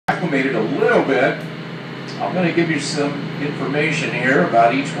acclimated a little bit, I'm going to give you some information here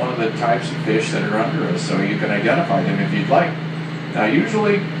about each one of the types of fish that are under us so you can identify them if you'd like. Now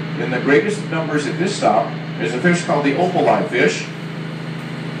usually in the greatest numbers at this stop is a fish called the opal eye fish.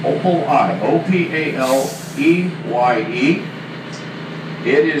 Opal eye, O-P-A-L-E-Y-E.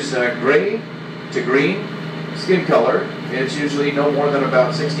 It is gray to green skin color. It's usually no more than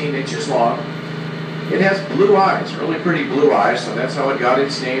about 16 inches long. It has blue eyes, really pretty blue eyes, so that's how it got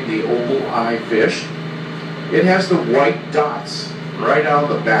its name, the opal eye fish. It has the white dots right on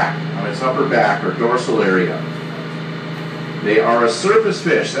the back, on its upper back or dorsal area. They are a surface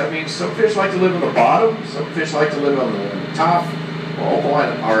fish. That means some fish like to live on the bottom, some fish like to live on the top. Well, opal eye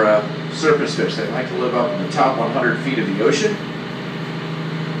are a surface fish. They like to live up in the top 100 feet of the ocean.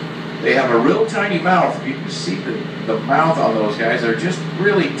 They have a real tiny mouth. You can see the mouth on those guys. They're just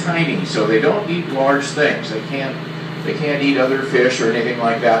really tiny, so they don't eat large things. They can't eat other fish or anything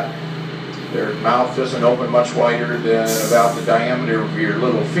like that. Their mouth doesn't open much wider than about the diameter of your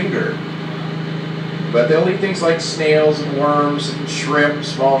little finger. But they'll eat things like snails and worms and shrimp,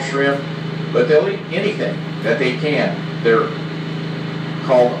 small shrimp. But they'll eat anything that they can. They're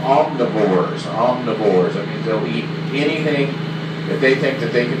called omnivores. Omnivores. That means they'll eat anything that they think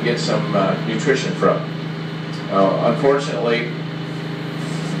that they can get some nutrition from. Unfortunately,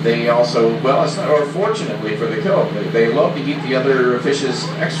 they also, well, it's not, or fortunately for the cove, they love to eat the other fish's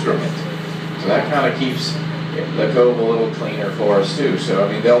excrement. So that kind of keeps the cove a little cleaner for us too. So I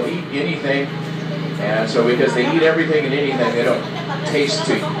mean, they'll eat anything, and so because they eat everything and anything, they don't taste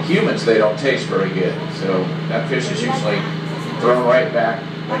to humans. They don't taste very good. So that fish is usually thrown right back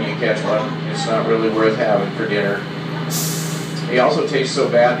when you catch one. It's not really worth having for dinner. He also tastes so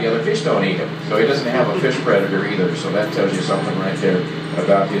bad the other fish don't eat him. So he doesn't have a fish predator either. So that tells you something right there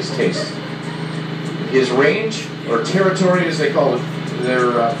about his taste. His range, or territory as they call it,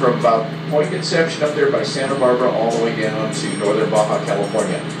 they're from about Point Conception up there by Santa Barbara all the way down to northern Baja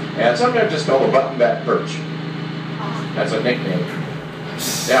California. And sometimes it's called a buttonback perch. That's a nickname.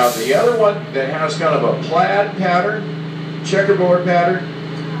 Now the other one that has kind of a plaid pattern, checkerboard pattern,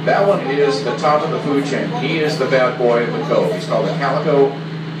 that one is the top of the food chain. He is the bad boy of the cove. He's called a calico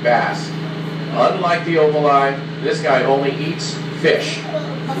bass. Unlike the opal eye, this guy only eats fish,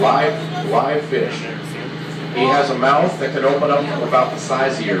 live fish. He has a mouth that can open up about the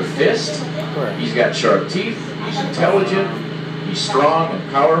size of your fist. He's got sharp teeth. He's intelligent. He's strong and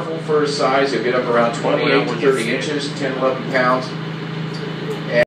powerful for his size. He'll get up around 28 to 30 inches, 10, 11 pounds.